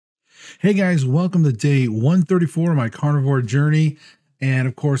Hey guys, welcome to day 134 of my carnivore journey. And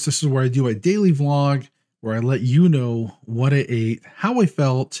of course, this is where I do a daily vlog where I let you know what I ate, how I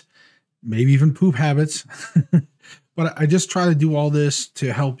felt, maybe even poop habits. But I just try to do all this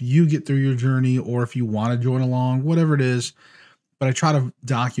to help you get through your journey, or if you want to join along, whatever it is. But I try to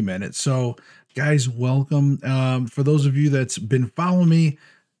document it. So guys, welcome. For those of you that's been following me,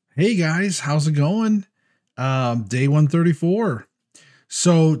 hey guys, how's it going? Day 134.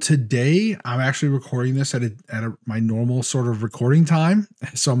 So today I'm actually recording this at my normal sort of recording time.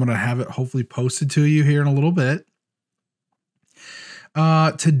 So I'm going to have it hopefully posted to you here in a little bit.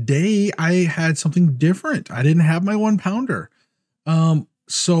 Today I had something different. I didn't have my 1 pounder.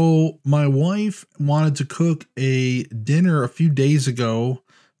 So my wife wanted to cook a dinner a few days ago,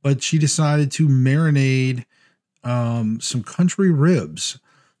 but she decided to marinate, some country ribs.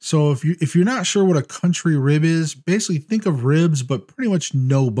 So if you're not sure what a country rib is, basically think of ribs, but pretty much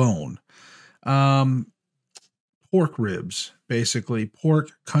no bone. Pork ribs, basically pork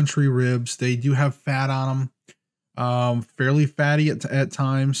country ribs. They do have fat on them, fairly fatty at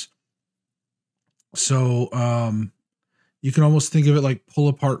times. So you can almost think of it like pull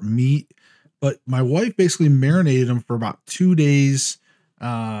apart meat. But my wife basically marinated them for about 2 days,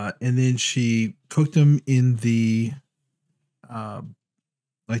 and then she cooked them in the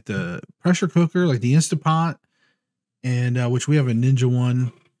like the pressure cooker, like the Instapot, and which we have a Ninja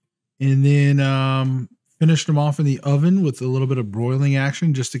one, and then finished them off in the oven with a little bit of broiling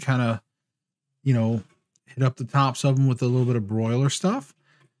action, just to kind of, hit up the tops of them with a little bit of broiler stuff.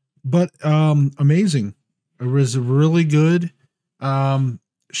 But amazing. It was really good.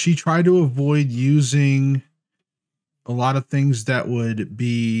 She tried to avoid using a lot of things that would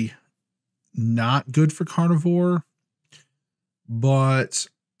be not good for carnivore, but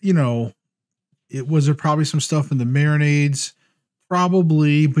it was there probably some stuff in the marinades,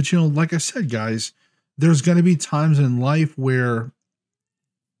 probably. But like I said, guys, there's going to be times in life where,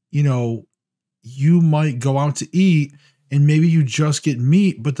 you might go out to eat and maybe you just get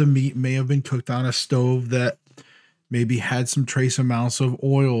meat, but the meat may have been cooked on a stove that maybe had some trace amounts of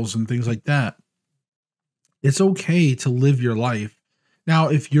oils and things like that. It's okay to live your life. Now,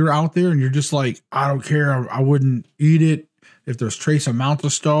 if you're out there and you're just like, I don't care, I wouldn't eat it if there's trace amounts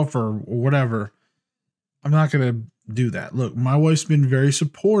of stuff or whatever, I'm not going to do that. Look, my wife's been very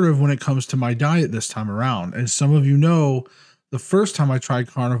supportive when it comes to my diet this time around. And some of you know, the first time I tried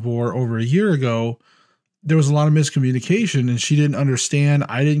carnivore over a year ago, there was a lot of miscommunication and she didn't understand.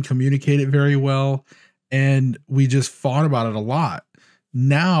 I didn't communicate it very well. And we just fought about it a lot.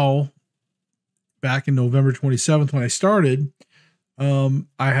 Now, back in November 27th, when I started,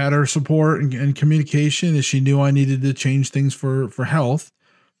 I had her support and communication, and she knew I needed to change things for health,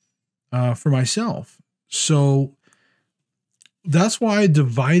 for myself. So that's why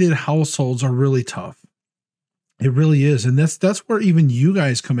divided households are really tough. It really is. And that's where even you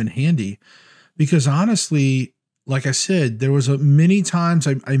guys come in handy, because honestly, like I said, there was many times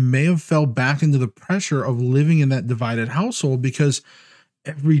I may have fell back into the pressure of living in that divided household, because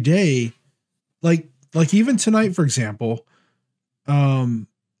every day, like even tonight, for example,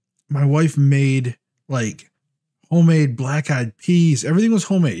 my wife made like homemade black-eyed peas. Everything was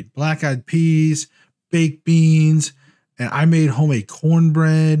homemade, black-eyed peas, baked beans, and I made homemade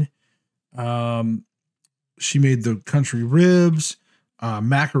cornbread. She made the country ribs,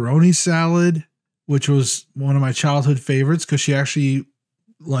 macaroni salad, which was one of my childhood favorites, because she actually,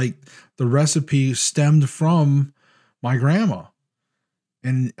 like, the recipe stemmed from my grandma.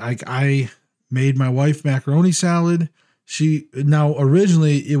 And I made my wife macaroni salad. Now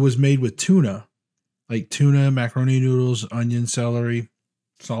originally it was made with tuna, like tuna, macaroni noodles, onion, celery,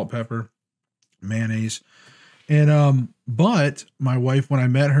 salt, pepper, mayonnaise. And, but my wife, when I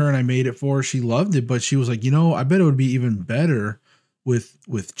met her and I made it for her, she loved it, but she was like, I bet it would be even better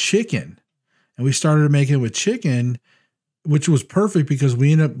with chicken. And we started making it with chicken, which was perfect because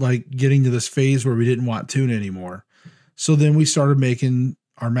we ended up like getting to this phase where we didn't want tuna anymore. So then we started making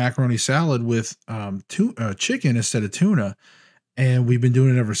our macaroni salad with chicken instead of tuna. And we've been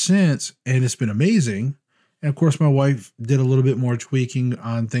doing it ever since. And it's been amazing. And of course, my wife did a little bit more tweaking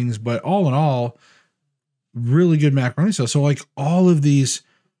on things, but all in all, really good macaroni salad. So like all of these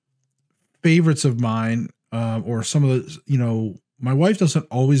favorites of mine, or some of the, my wife doesn't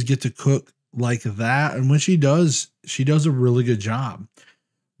always get to cook like that. And when she does a really good job.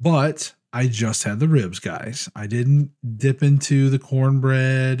 But I just had the ribs, guys. I didn't dip into the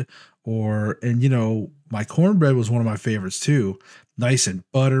cornbread and my cornbread was one of my favorites too. Nice and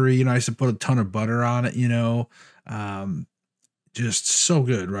buttery. I used to put a ton of butter on it, just so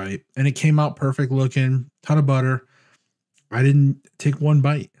good. Right. And it came out perfect looking, ton of butter. I didn't take one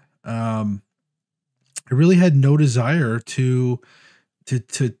bite. I really had no desire to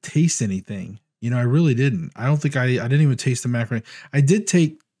taste anything. I really didn't. I don't think I didn't even taste the macaroni. I did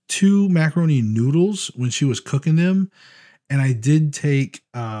take 2 macaroni noodles when she was cooking them, and I did take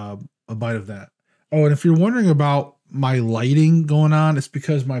a bite of that. Oh, and if you're wondering about my lighting going on, it's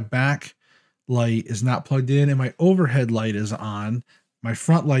because my back light is not plugged in and my overhead light is on. My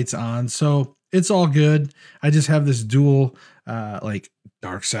front light's on, so it's all good. I just have this dual like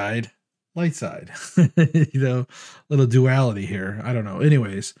dark side, light side, little duality here. I don't know.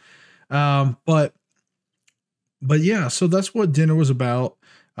 Anyways, but yeah, so that's what dinner was about.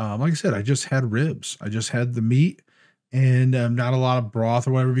 Like I said, I just had ribs. I just had the meat and not a lot of broth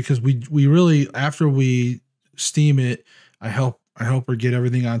or whatever, because we really, after we steam it, I help her get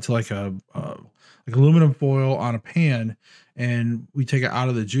everything onto like aluminum foil on a pan, and we take it out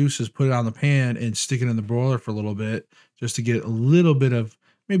of the juices, put it on the pan, and stick it in the broiler for a little bit just to get a little bit of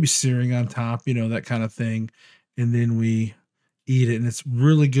maybe searing on top, that kind of thing. And then we eat it, and it's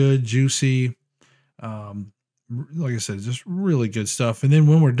really good, juicy. Like I said, just really good stuff. And then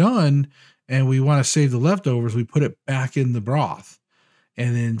when we're done and we want to save the leftovers, we put it back in the broth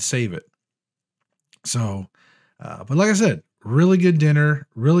and then save it. So, but like I said, really good dinner,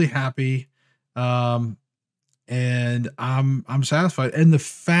 really happy. And I'm satisfied. And the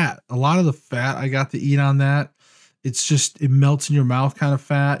fat, a lot of the fat I got to eat on that, it melts in your mouth kind of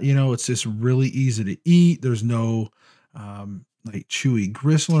fat. It's just really easy to eat. There's no, like chewy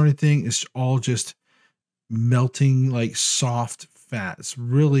gristle or anything. It's all just melting, like soft fat. It's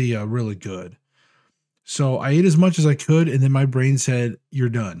really, really good. So I ate as much as I could, and then my brain said, "You're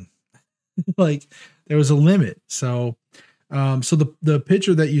done." Like there was a limit. So, so the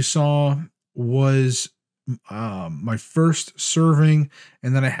picture that you saw was my first serving,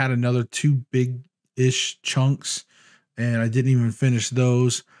 and then I had another 2 big-ish chunks, and I didn't even finish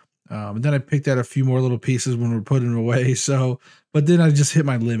those. And then I picked out a few more little pieces when we were putting them away. So, but then I just hit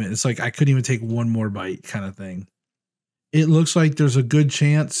my limit. It's like I couldn't even take one more bite, kind of thing. It looks like there's a good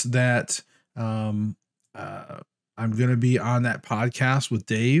chance that I'm going to be on that podcast with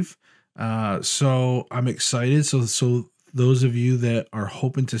Dave. So I'm excited. So those of you that are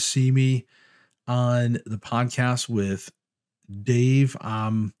hoping to see me on the podcast with Dave,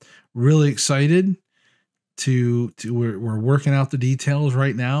 I'm really excited we're working out the details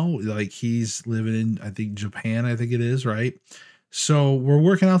right now. Like he's living in, I think, Japan, I think it is, right? So we're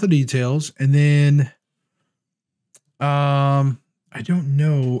working out the details, and then I don't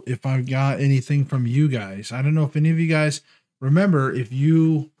know if I've got anything from you guys. I don't know if any of you guys remember, if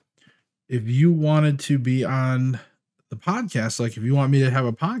you wanted to be on the podcast, like if you want me to have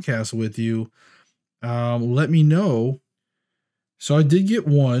a podcast with you, let me know. So I did get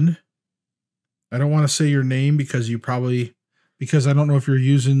one. I don't want to say your name because I don't know if you're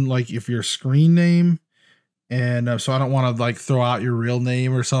using, like, if your screen name. And so I don't want to like throw out your real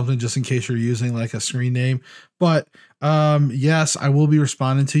name or something just in case you're using like a screen name. But yes, I will be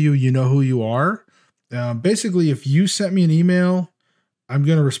responding to you. You know who you are. Basically, if you sent me an email, I'm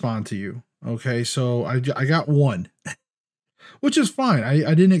going to respond to you. Okay. So I got one, which is fine.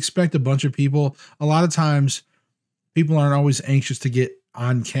 I didn't expect a bunch of people. A lot of times people aren't always anxious to get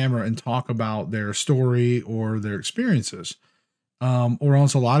on camera and talk about their story or their experiences. Or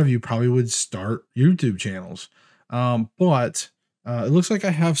else a lot of you probably would start YouTube channels. But it looks like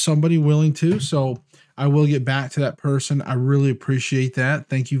I have somebody willing to, so I will get back to that person. I really appreciate that.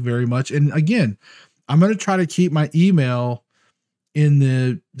 Thank you very much. And again, I'm going to try to keep my email in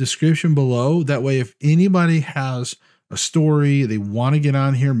the description below. That way, if anybody has a story they want to get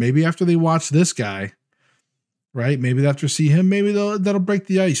on here, maybe after they watch this guy, right? Maybe after see him, maybe that'll break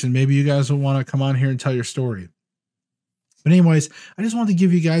the ice, and maybe you guys will want to come on here and tell your story. But anyways, I just wanted to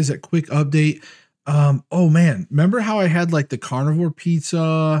give you guys that quick update. Oh man, remember how I had like the carnivore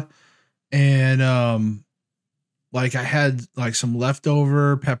pizza and like I had like some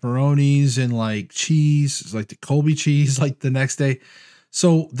leftover pepperonis and like cheese, like the Colby cheese, like the next day.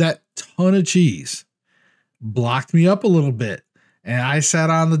 So that ton of cheese blocked me up a little bit. And I sat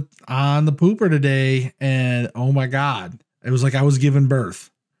on the pooper today, and oh my God, it was like I was giving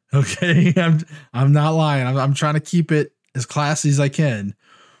birth. Okay. I'm not lying. I'm trying to keep it as classy as I can,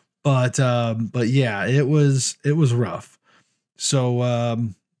 but yeah, it was rough. So,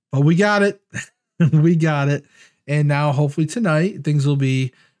 but we got it. We got it. And now hopefully tonight things will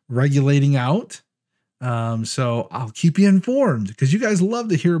be regulating out. So I'll keep you informed because you guys love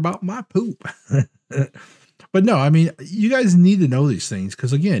to hear about my poop. But no, I mean, you guys need to know these things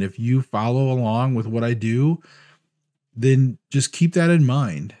because, again, if you follow along with what I do, then just keep that in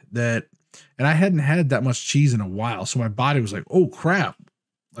mind. And I hadn't had that much cheese in a while, so my body was like, "Oh crap,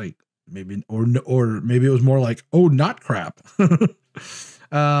 like maybe, or maybe it was more like, oh, not crap.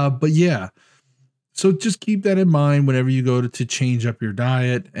 But yeah, so just keep that in mind whenever you go to change up your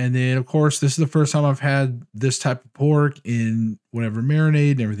diet. And then of course, this is the first time I've had this type of pork in whatever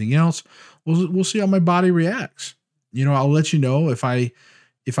marinade and everything else. We'll see how my body reacts. You know, I'll let you know if I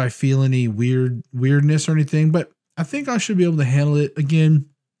feel any weirdness or anything, but I think I should be able to handle it. Again,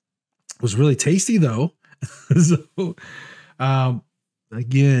 it was really tasty though. So,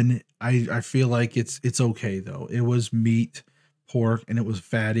 again, I feel like it's okay though. It was meat, pork, and it was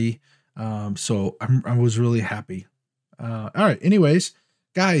fatty. So I was really happy. All right. Anyways,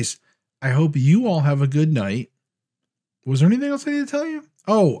 guys, I hope you all have a good night. Was there anything else I need to tell you?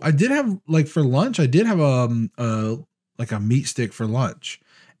 Oh, I did have, like, for lunch, I did have like a meat stick for lunch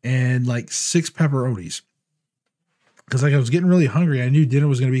and like 6 pepperonis. Cause like I was getting really hungry. I knew dinner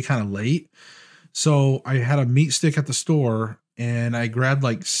was going to be kind of late. So I had a meat stick at the store and I grabbed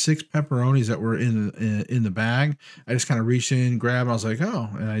like 6 pepperonis that were in the bag. I just kind of reached in, grabbed, I was like, oh,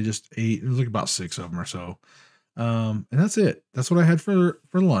 and I just ate. It was like about 6 of them or so. And that's it. That's what I had for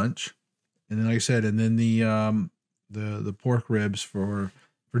lunch. And then, like I said, and then the pork ribs for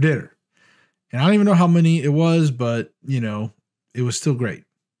dinner. And I don't even know how many it was, but you know, it was still great.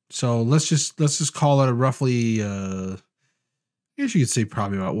 So let's just call it a roughly, I guess you could say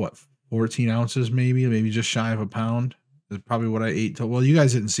probably about what, 14 ounces, maybe just shy of a pound. That's probably what I ate. Well, you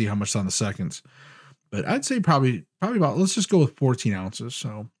guys didn't see how much on the seconds, but I'd say probably about, let's just go with 14 ounces.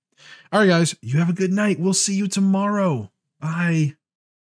 So, all right, guys, you have a good night. We'll see you tomorrow. Bye.